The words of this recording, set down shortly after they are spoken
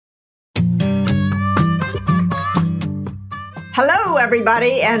Hello,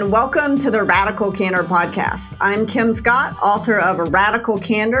 everybody, and welcome to the Radical Candor podcast. I'm Kim Scott, author of A Radical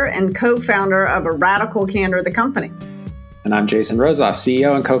Candor and co-founder of A Radical Candor, the company. And I'm Jason Rosoff,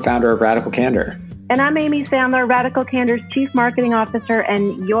 CEO and co-founder of Radical Candor. And I'm Amy Sandler, Radical Candor's Chief Marketing Officer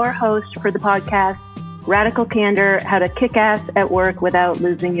and your host for the podcast, Radical Candor, How to Kick Ass at Work Without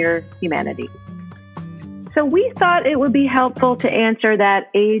Losing Your Humanity. So we thought it would be helpful to answer that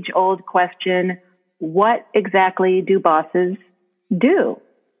age-old question, what exactly do bosses do?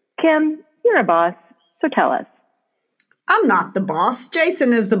 Kim, you're a boss, so tell us. I'm not the boss.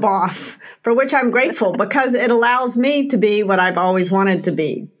 Jason is the boss, for which I'm grateful because it allows me to be what I've always wanted to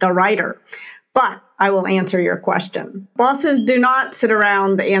be, the writer. But I will answer your question. Bosses do not sit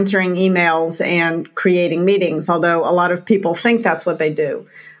around answering emails and creating meetings, although a lot of people think that's what they do.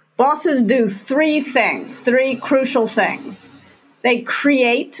 Bosses do three crucial things. They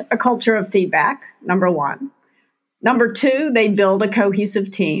create a culture of feedback, number one. Number two, they build a cohesive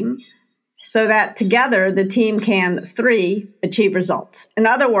team so that together the team can, three, achieve results. In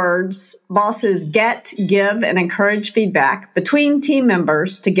other words, bosses get, give, and encourage feedback between team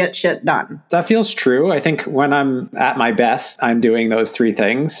members to get shit done. That feels true. I think when I'm at my best, I'm doing those three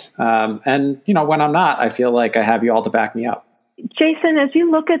things. And when I'm not, I feel like I have you all to back me up. Jason, as you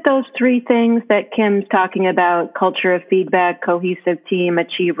look at those three things that Kim's talking about, culture of feedback, cohesive team,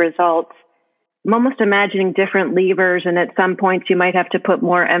 achieve results, I'm almost imagining different levers, and at some points you might have to put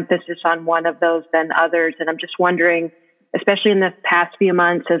more emphasis on one of those than others. And I'm just wondering, especially in the past few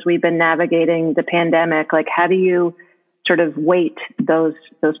months as we've been navigating the pandemic, how do you sort of weight those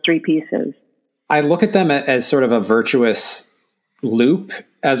three pieces? I look at them as sort of a virtuous loop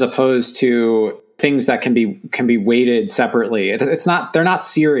as opposed to things that can be weighted separately. They're not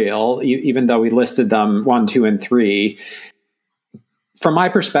serial, even though we listed them 1, 2, and 3. From my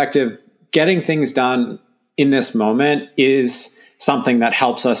perspective, getting things done in this moment is something that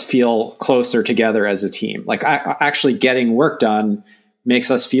helps us feel closer together as a team. Actually getting work done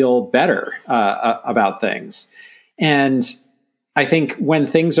makes us feel better about things. And I think when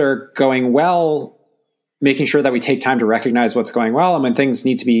things are going well, making sure that we take time to recognize what's going well, and when things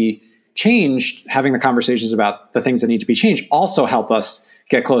need to be changed, having the conversations about the things that need to be changed also help us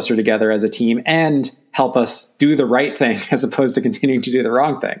get closer together as a team and help us do the right thing as opposed to continuing to do the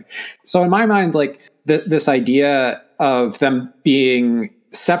wrong thing. So in my mind, this idea of them being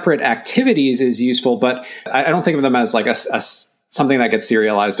separate activities is useful, but I don't think of them as something that gets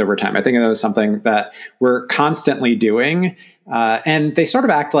serialized over time. I think of them as something that we're constantly doing. And they sort of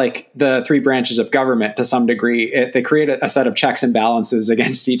act like the three branches of government to some degree. They create a set of checks and balances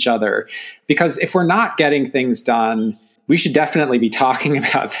against each other. Because if we're not getting things done, we should definitely be talking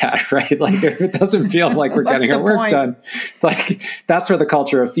about that, right? If it doesn't feel like we're getting our work done, that's where the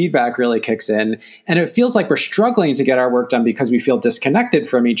culture of feedback really kicks in. And it feels like we're struggling to get our work done because we feel disconnected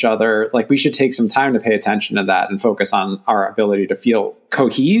from each other. We should take some time to pay attention to that and focus on our ability to feel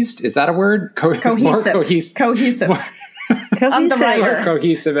cohesed. Is that a word? Cohesive. More cohesive. I'm the writer. More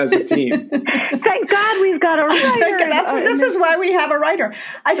cohesive as a team. Thank God we've got a writer. This is why we have a writer.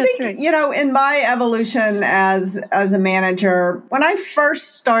 I think, right. In my evolution as a manager, when I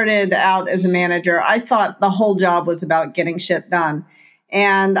first started out as a manager, I thought the whole job was about getting shit done.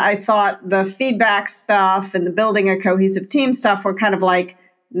 And I thought the feedback stuff and the building a cohesive team stuff were kind of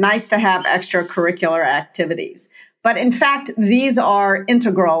nice to have extracurricular activities. But in fact, these are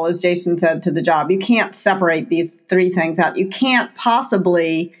integral, as Jason said, to the job. You can't separate these three things out. You can't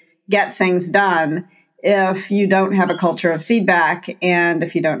possibly get things done if you don't have a culture of feedback and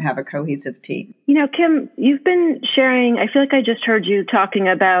if you don't have a cohesive team. Kim, you've been sharing, I feel like I just heard you talking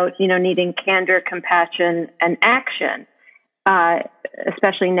about, needing candor, compassion, and action,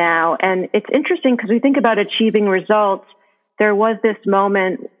 especially now. And it's interesting because we think about achieving results. There was this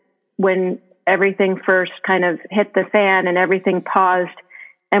moment when everything first kind of hit the fan and everything paused,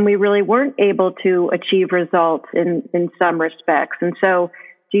 and we really weren't able to achieve results in some respects. And so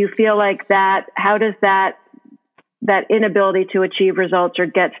do you feel like that, how does that inability to achieve results or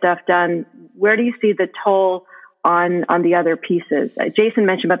get stuff done, where do you see the toll on the other pieces? Jason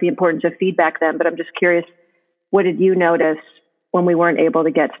mentioned about the importance of feedback then, but I'm just curious, what did you notice when we weren't able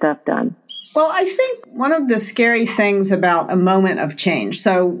to get stuff done? Well, I think one of the scary things about a moment of change.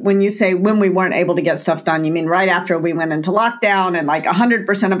 So when you say when we weren't able to get stuff done, you mean right after we went into lockdown and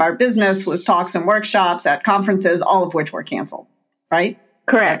 100% of our business was talks and workshops at conferences, all of which were canceled, right?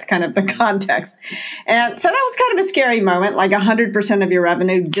 Correct. That's kind of the context. And so that was kind of a scary moment, 100% of your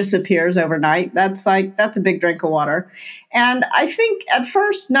revenue disappears overnight. That's a big drink of water. And I think at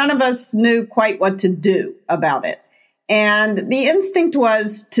first, none of us knew quite what to do about it. And the instinct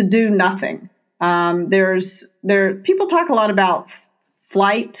was to do nothing. People talk a lot about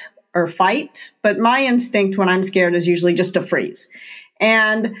flight or fight, but my instinct when I'm scared is usually just to freeze.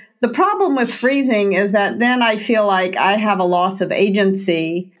 And the problem with freezing is that then I feel like I have a loss of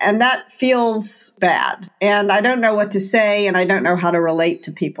agency, and that feels bad. And I don't know what to say, and I don't know how to relate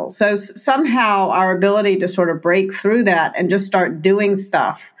to people. So somehow our ability to sort of break through that and just start doing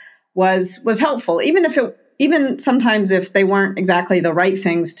stuff was helpful, even sometimes if they weren't exactly the right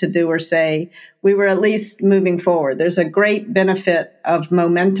things to do or say, we were at least moving forward. There's a great benefit of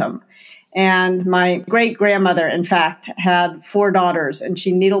momentum. And my great-grandmother, in fact, had 4 daughters, and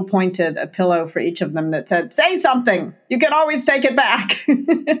she needle-pointed a pillow for each of them that said, say something. You can always take it back.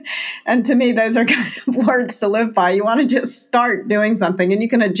 And to me, those are kind of words to live by. You want to just start doing something, and you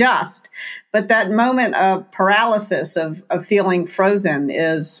can adjust. But that moment of paralysis, of feeling frozen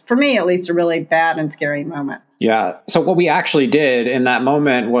is, for me at least, a really bad and scary moment. Yeah. So what we actually did in that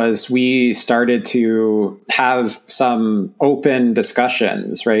moment was we started to have some open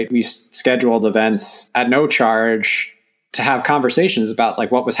discussions, right? We scheduled events at no charge to have conversations about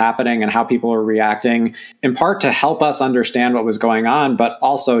like what was happening and how people were reacting, in part to help us understand what was going on, but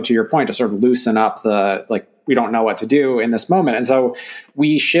also to your point, to sort of loosen up we don't know what to do in this moment. And so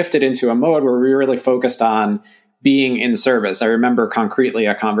we shifted into a mode where we really focused on being in service. I remember concretely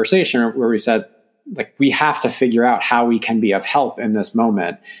a conversation where we said, we have to figure out how we can be of help in this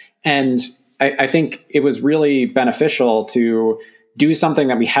moment. And I think it was really beneficial to do something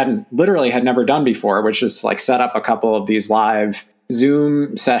that we had never done before, which is set up a couple of these live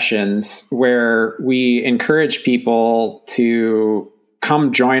Zoom sessions where we encourage people to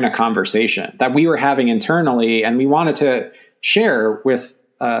come join a conversation that we were having internally. And we wanted to share with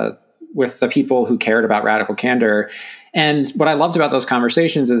the people who cared about radical candor. And what I loved about those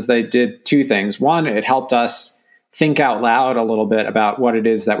conversations is they did 2 things. One, it helped us think out loud a little bit about what it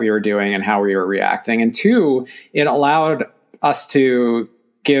is that we were doing and how we were reacting. And 2, it allowed us to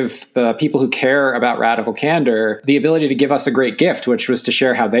give the people who care about radical candor the ability to give us a great gift, which was to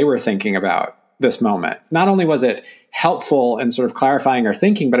share how they were thinking about this moment. Not only was it helpful in sort of clarifying our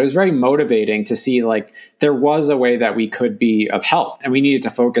thinking, but it was very motivating to see there was a way that we could be of help. And we needed to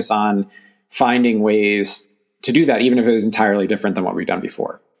focus on finding ways to do that, even if it was entirely different than what we've done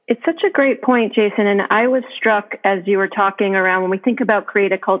before. It's such a great point, Jason. And I was struck as you were talking around when we think about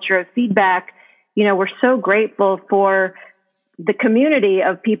create a culture of feedback, we're so grateful for the community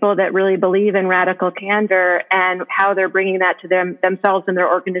of people that really believe in radical candor and how they're bringing that to themselves and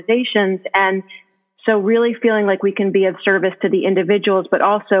their organizations. And so really feeling like we can be of service to the individuals, but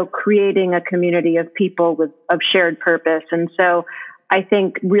also creating a community of people of shared purpose. And so I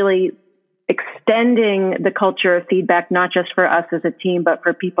think really extending the culture of feedback, not just for us as a team, but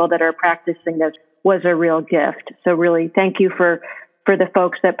for people that are practicing this, was a real gift. So really, thank you for the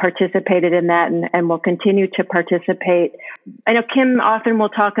folks that participated in that and will continue to participate. I know Kim often will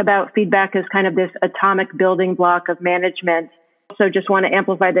talk about feedback as kind of this atomic building block of management. So just want to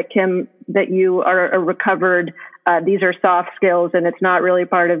amplify that, Kim, that you are a recovered, these are soft skills and it's not really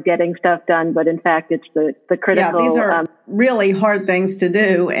part of getting stuff done, but in fact, it's the critical. Yeah, these are really hard things to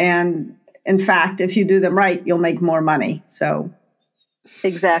do. And in fact, if you do them right, you'll make more money. So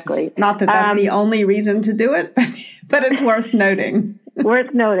exactly. Not that that's the only reason to do it, but it's worth noting.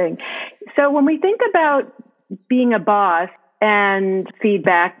 Worth noting. So when we think about being a boss and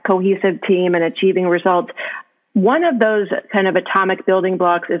feedback, cohesive team, and achieving results, one of those kind of atomic building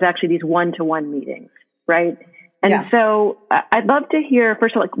blocks is actually these one-to-one meetings, right? And yes. So I'd love to hear,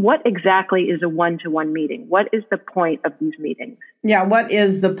 first of all, what exactly is a one-to-one meeting? What is the point of these meetings? Yeah, what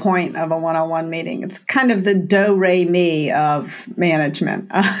is the point of a one-on-one meeting? It's kind of the do-re-mi of management.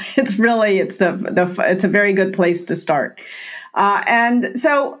 It's a very good place to start. And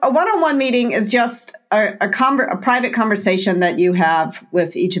so a one-on-one meeting is just a private conversation that you have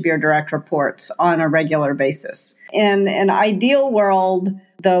with each of your direct reports on a regular basis. In an ideal world,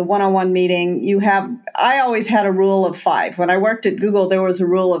 the one-on-one meeting, I always had a rule of 5. When I worked at Google, there was a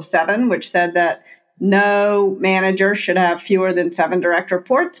rule of 7, which said that no manager should have fewer than 7 direct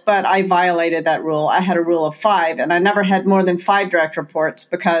reports, but I violated that rule. I had a rule of 5, and I never had more than 5 direct reports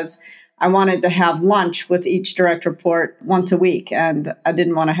because I wanted to have lunch with each direct report once a week, and I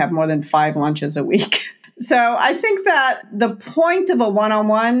didn't want to have more than 5 lunches a week. So I think that the point of a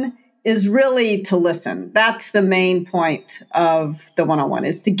one-on-one is really to listen. That's the main point of the one-on-one,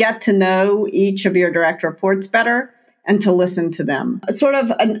 is to get to know each of your direct reports better and to listen to them. Sort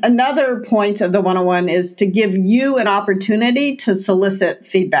of another point of the one-on-one is to give you an opportunity to solicit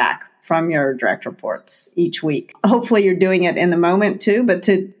feedback from your direct reports each week. Hopefully you're doing it in the moment too, but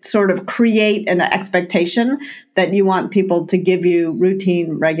to sort of create an expectation that you want people to give you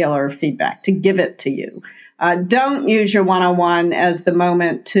routine, regular feedback, to give it to you. Don't use your one-on-one as the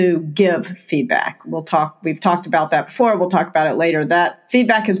moment to give feedback. We've talked about that before. We'll talk about it later. That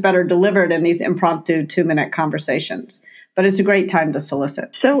feedback is better delivered in these impromptu 2-minute conversations, but it's a great time to solicit.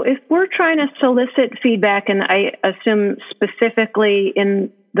 So if we're trying to solicit feedback, and I assume specifically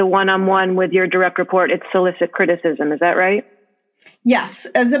in the one-on-one with your direct report, it's solicit criticism. Is that right? Yes.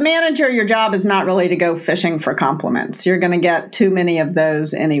 As a manager, your job is not really to go fishing for compliments. You're going to get too many of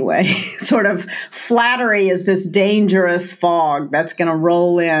those anyway. Sort of flattery is this dangerous fog that's going to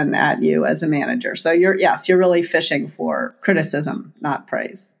roll in at you as a manager. So you're really fishing for criticism, not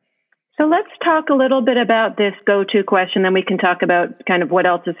praise. So let's talk a little bit about this go-to question, then we can talk about kind of what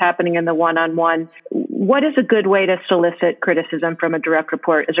else is happening in the one-on-one. What is a good way to solicit criticism from a direct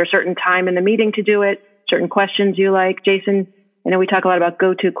report? Is there a certain time in the meeting to do it? Certain questions you like? Jason, I know we talk a lot about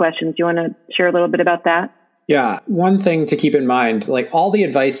go-to questions. Do you want to share a little bit about that? Yeah. One thing to keep in mind, like all the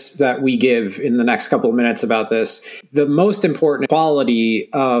advice that we give in the next couple of minutes about this, the most important quality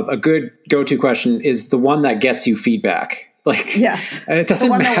of a good go-to question is the one that gets you feedback. Like, yes, it doesn't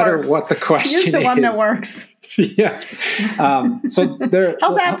matter what the question is. Use the one that works. Yes. So there.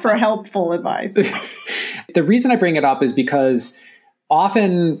 How's that for helpful advice? The reason I bring it up is because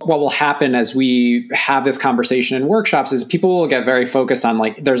often what will happen as we have this conversation in workshops is people will get very focused on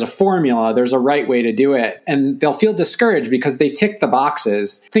like, there's a formula, there's a right way to do it. And they'll feel discouraged because they tick the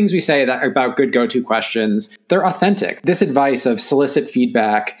boxes. Things we say about good go-to questions, they're authentic. This advice of solicit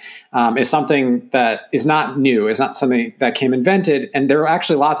feedback is something that is not new. It's not something that came invented. And there are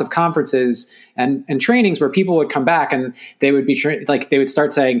actually lots of conferences and trainings where people would come back and they would be they would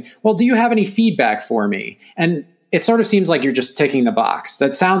start saying, well, do you have any feedback for me? And it sort of seems like you're just ticking the box.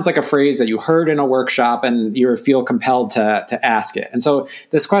 That sounds like a phrase that you heard in a workshop and you feel compelled to ask it. And so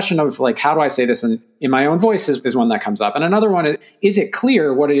this question of like, how do I say this in my own voice is one that comes up. And another one is it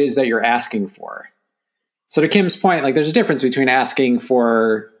clear what it is that you're asking for? So to Kim's point, like there's a difference between asking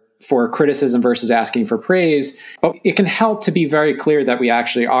for criticism versus asking for praise, but it can help to be very clear that we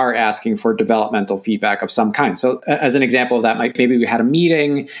actually are asking for developmental feedback of some kind. So as an example of that, maybe we had a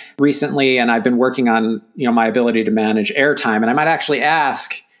meeting recently and I've been working on, my ability to manage airtime. And I might actually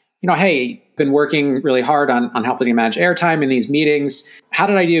ask, hey, been working really hard on helping you manage airtime in these meetings. How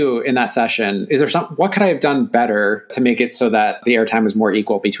did I do in that session? Is there what could I have done better to make it so that the airtime is more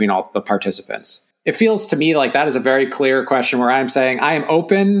equal between all the participants? It feels to me like that is a very clear question where I'm saying I am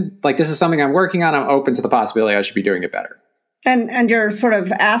open, like this is something I'm working on. I'm open to the possibility I should be doing it better. And you're sort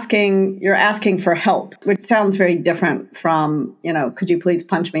of asking for help, which sounds very different from, could you please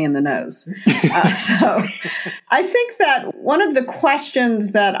punch me in the nose? So I think that one of the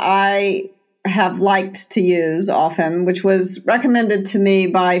questions that I have liked to use often, which was recommended to me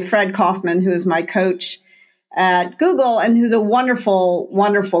by Fred Kaufman, who is my coach at Google and who's a wonderful,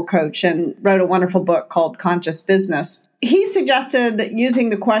 wonderful coach and wrote a wonderful book called Conscious Business. He suggested using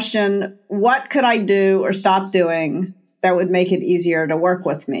the question, what could I do or stop doing that would make it easier to work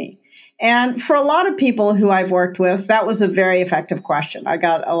with me? And for a lot of people who I've worked with, that was a very effective question. I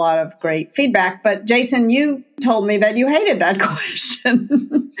got a lot of great feedback. But Jason, you told me that you hated that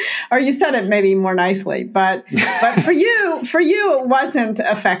question. Or you said it maybe more nicely. But for you, it wasn't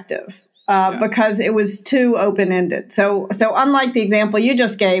effective. Because it was too open-ended. So unlike the example you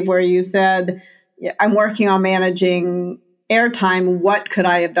just gave where you said, I'm working on managing airtime, what could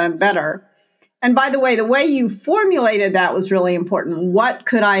I have done better? And by the way you formulated that was really important. What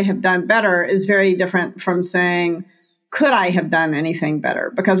could I have done better is very different from saying, could I have done anything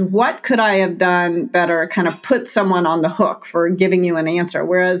better? Because what could I have done better kind of puts someone on the hook for giving you an answer.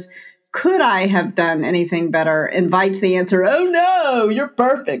 Whereas could I have done anything better invites the answer, oh no, you're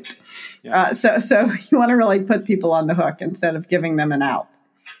perfect. Yeah. So you want to really put people on the hook instead of giving them an out.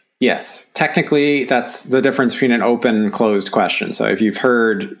 Yes. Technically, that's the difference between an open and closed question. So if you've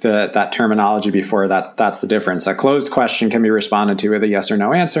heard that terminology before, that's the difference. A closed question can be responded to with a yes or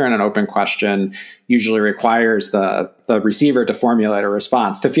no answer, and an open question usually requires the receiver to formulate a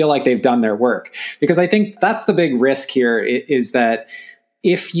response to feel like they've done their work. Because I think that's the big risk here is that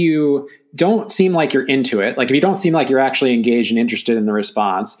if you don't seem like you're into it, like if you don't seem like you're actually engaged and interested in the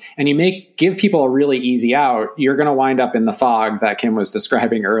response, and you give people a really easy out, you're going to wind up in the fog that Kim was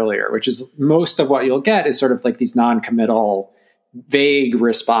describing earlier, which is most of what you'll get is sort of like these non-committal, vague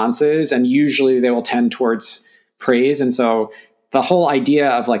responses, and usually they will tend towards praise. And so the whole idea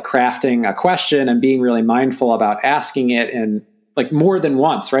of like crafting a question and being really mindful about asking it like more than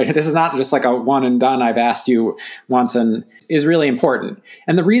once, right? This is not just like a one and done. I've asked you once and is really important.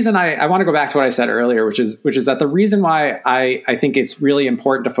 And the reason I want to go back to what I said earlier, which is that the reason why I think it's really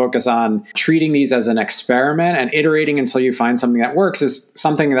important to focus on treating these as an experiment and iterating until you find something that works is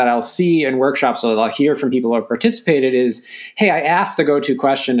something that I'll see in workshops or that I'll hear from people who have participated is, hey, I asked the go-to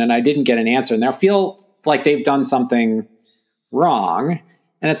question and I didn't get an answer. And they'll feel like they've done something wrong.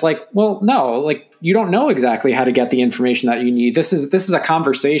 And it's like, well, no, like you don't know exactly how to get the information that you need. This is a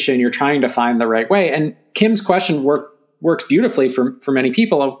conversation. You're trying to find the right way. And Kim's question works beautifully for many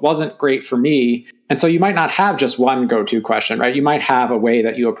people. It wasn't great for me. And so you might not have just one go-to question, right? You might have a way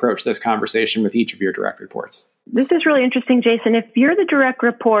that you approach this conversation with each of your direct reports. This is really interesting, Jason. If you're the direct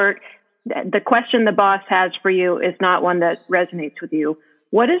report, the question the boss has for you is not one that resonates with you.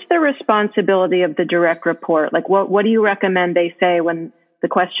 What is the responsibility of the direct report? Like, what do you recommend they say when the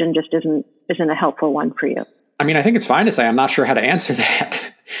question just isn't a helpful one for you? I mean, I think it's fine to say, I'm not sure how to answer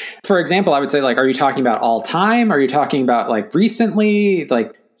that. For example, I would say, like, are you talking about all time? Are you talking about like recently?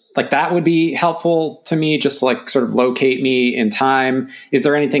 Like that would be helpful to me, just to like sort of locate me in time. Is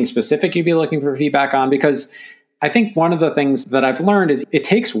there anything specific you'd be looking for feedback on? Because I think one of the things that I've learned is it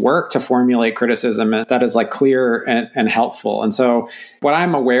takes work to formulate criticism that is like clear and helpful. And so what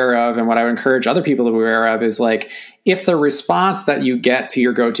I'm aware of and what I would encourage other people to be aware of is like, if the response that you get to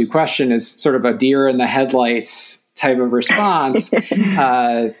your go-to question is sort of a deer in the headlights type of response,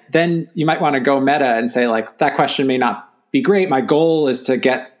 then you might want to go meta and say like, that question may not be great. My goal is to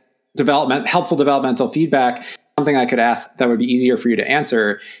get helpful developmental feedback, something I could ask that would be easier for you to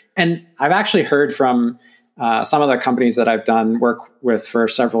answer. And I've actually heard from some of the companies that I've done work with for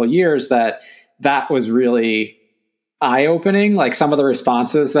several years that was really eye-opening. Like some of the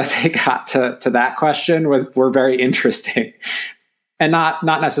responses that they got to that question were very interesting and not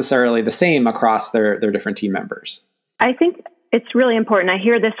necessarily the same across their different team members. I think it's really important. I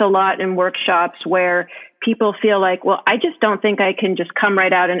hear this a lot in workshops where people feel like, well, I just don't think I can just come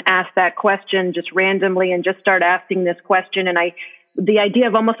right out and ask that question just randomly and just start asking this question. And the idea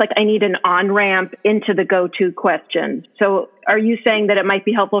of almost like I need an on-ramp into the go-to question. So are you saying that it might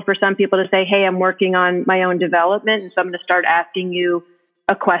be helpful for some people to say, hey, I'm working on my own development, and so I'm going to start asking you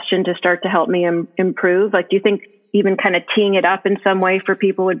a question to start to help me improve? Like, do you think even kind of teeing it up in some way for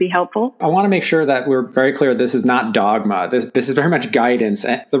people would be helpful? I want to make sure that we're very clear. This is not dogma. This is very much guidance.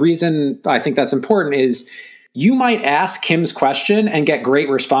 And the reason I think that's important is you might ask Kim's question and get great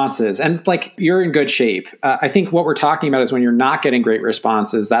responses, and like you're in good shape. I think what we're talking about is when you're not getting great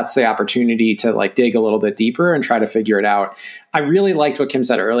responses, that's the opportunity to like dig a little bit deeper and try to figure it out. I really liked what Kim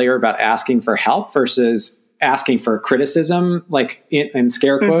said earlier about asking for help versus asking for criticism, like in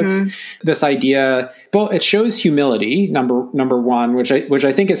scare quotes. Mm-hmm. This idea, well, it shows humility, number one, which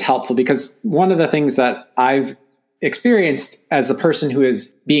I think is helpful, because one of the things that I've experienced as the person who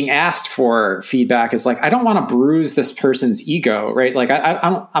is being asked for feedback is like, I don't want to bruise this person's ego, right? Like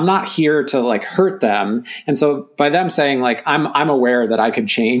I'm not here to like hurt them. And so by them saying like, I'm aware that I could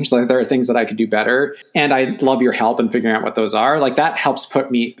change, like there are things that I could do better, and I love your help in figuring out what those are, like that helps put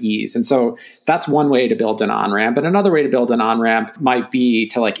me at ease. And so that's one way to build an on-ramp. And another way to build an on-ramp might be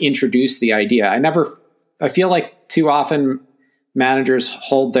to like introduce the idea. I feel like too often managers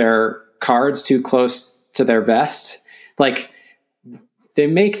hold their cards too close to their vest. Like they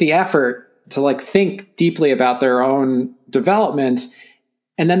make the effort to like think deeply about their own development,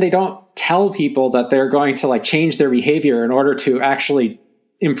 and then they don't tell people that they're going to like change their behavior in order to actually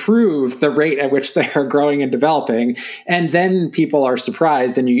improve the rate at which they are growing and developing. And then people are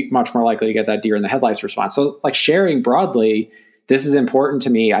surprised, and you're much more likely to get that deer in the headlights response. So like sharing broadly, this is important to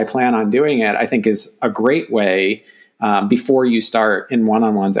me, I plan on doing it, I think is a great way before you start in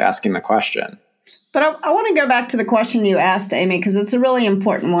one-on-ones asking the question. But I want to go back to the question you asked, Amy, because it's a really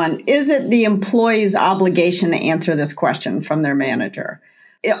important one. Is it the employee's obligation to answer this question from their manager?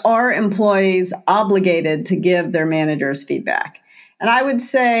 Are employees obligated to give their managers feedback? And I would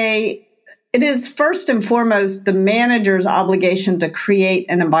say it is first and foremost the manager's obligation to create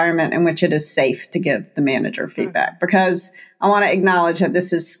an environment in which it is safe to give the manager feedback, because I want to acknowledge that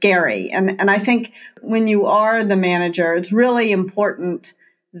this is scary. And I think when you are the manager, it's really important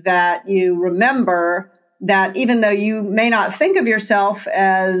that you remember that even though you may not think of yourself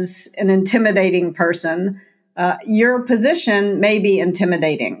as an intimidating person, your position may be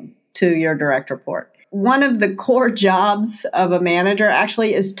intimidating to your direct report. One of the core jobs of a manager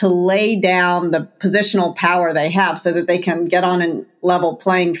actually is to lay down the positional power they have so that they can get on a level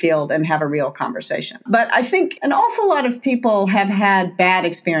playing field and have a real conversation. But I think an awful lot of people have had bad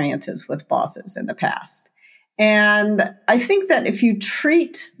experiences with bosses in the past. And I think that if you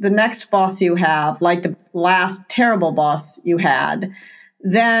treat the next boss you have like the last terrible boss you had,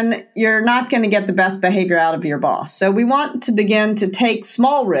 then you're not going to get the best behavior out of your boss. So we want to begin to take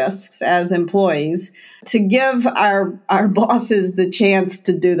small risks as employees to give our bosses the chance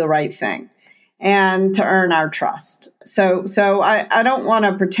to do the right thing and to earn our trust. So I don't want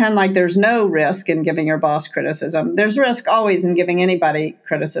to pretend like there's no risk in giving your boss criticism. There's risk always in giving anybody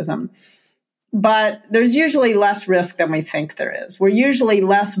criticism. But there's usually less risk than we think there is. We're usually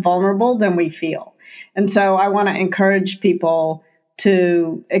less vulnerable than we feel. And so I want to encourage people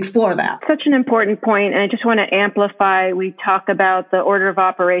to explore that. Such an important point, and I just want to amplify. We talk about the order of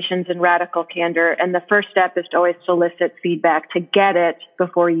operations and radical candor, and the first step is to always solicit feedback to get it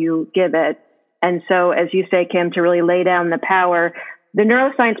before you give it. And so, as you say, Kim, to really lay down the power. The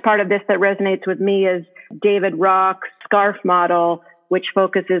neuroscience part of this that resonates with me is David Rock's SCARF model, which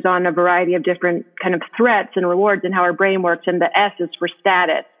focuses on a variety of different kind of threats and rewards and how our brain works, and the S is for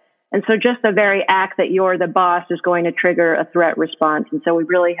status. And so just the very act that you're the boss is going to trigger a threat response. And so we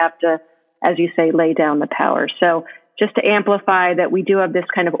really have to, as you say, lay down the power. So just to amplify that we do have this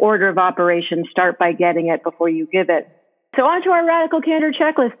kind of order of operations, start by getting it before you give it. So on to our radical candor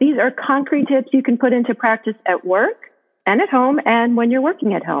checklist. These are concrete tips you can put into practice at work and at home and when you're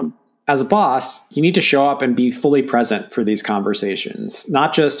working at home. As a boss, you need to show up and be fully present for these conversations,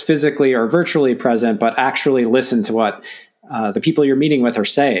 not just physically or virtually present, but actually listen to what the people you're meeting with are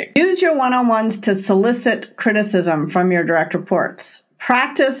saying. Use your one-on-ones to solicit criticism from your direct reports.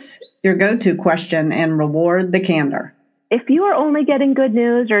 Practice your go-to question and reward the candor. If you are only getting good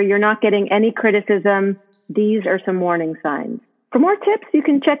news or you're not getting any criticism, these are some warning signs. For more tips, you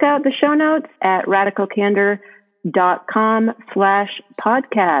can check out the show notes at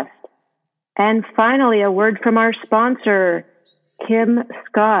radicalcandor.com/podcast. And finally, a word from our sponsor, Kim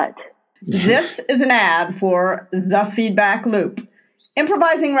Scott. This is an ad for The Feedback Loop.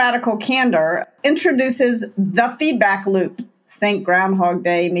 Improvising Radical Candor introduces The Feedback Loop. Think Groundhog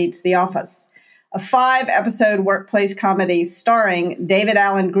Day meets The Office. A 5-episode workplace comedy starring David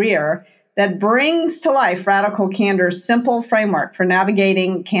Alan Grier that brings to life Radical Candor's simple framework for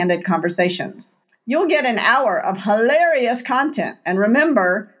navigating candid conversations. You'll get an hour of hilarious content. And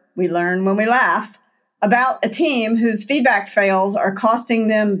remember, we learn when we laugh, about a team whose feedback fails are costing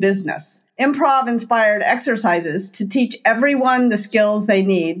them business. Improv-inspired exercises to teach everyone the skills they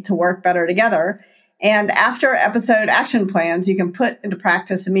need to work better together, and after-episode action plans you can put into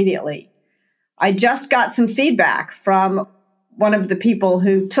practice immediately. I just got some feedback from one of the people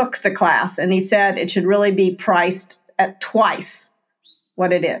who took the class, and he said it should really be priced at twice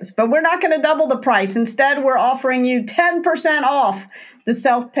what it is. But we're not going to double the price. Instead, we're offering you 10% off the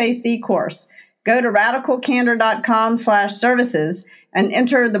self-paced e-course. Go to radicalcandor.com/services and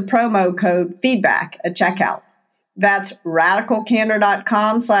enter the promo code feedback at checkout. That's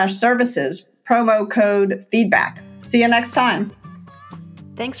radicalcandor.com/services, promo code feedback. See you next time.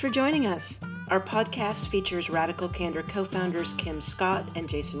 Thanks for joining us. Our podcast features Radical Candor co-founders Kim Scott and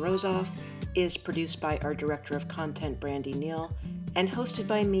Jason Rosoff, is produced by our Director of Content, Brandy Neal, and hosted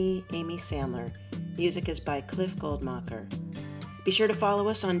by me, Amy Sandler. Music is by Cliff Goldmacher. Be sure to follow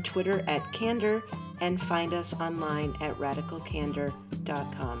us on Twitter at Candor and find us online at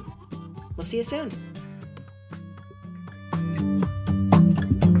radicalcandor.com. We'll see you soon.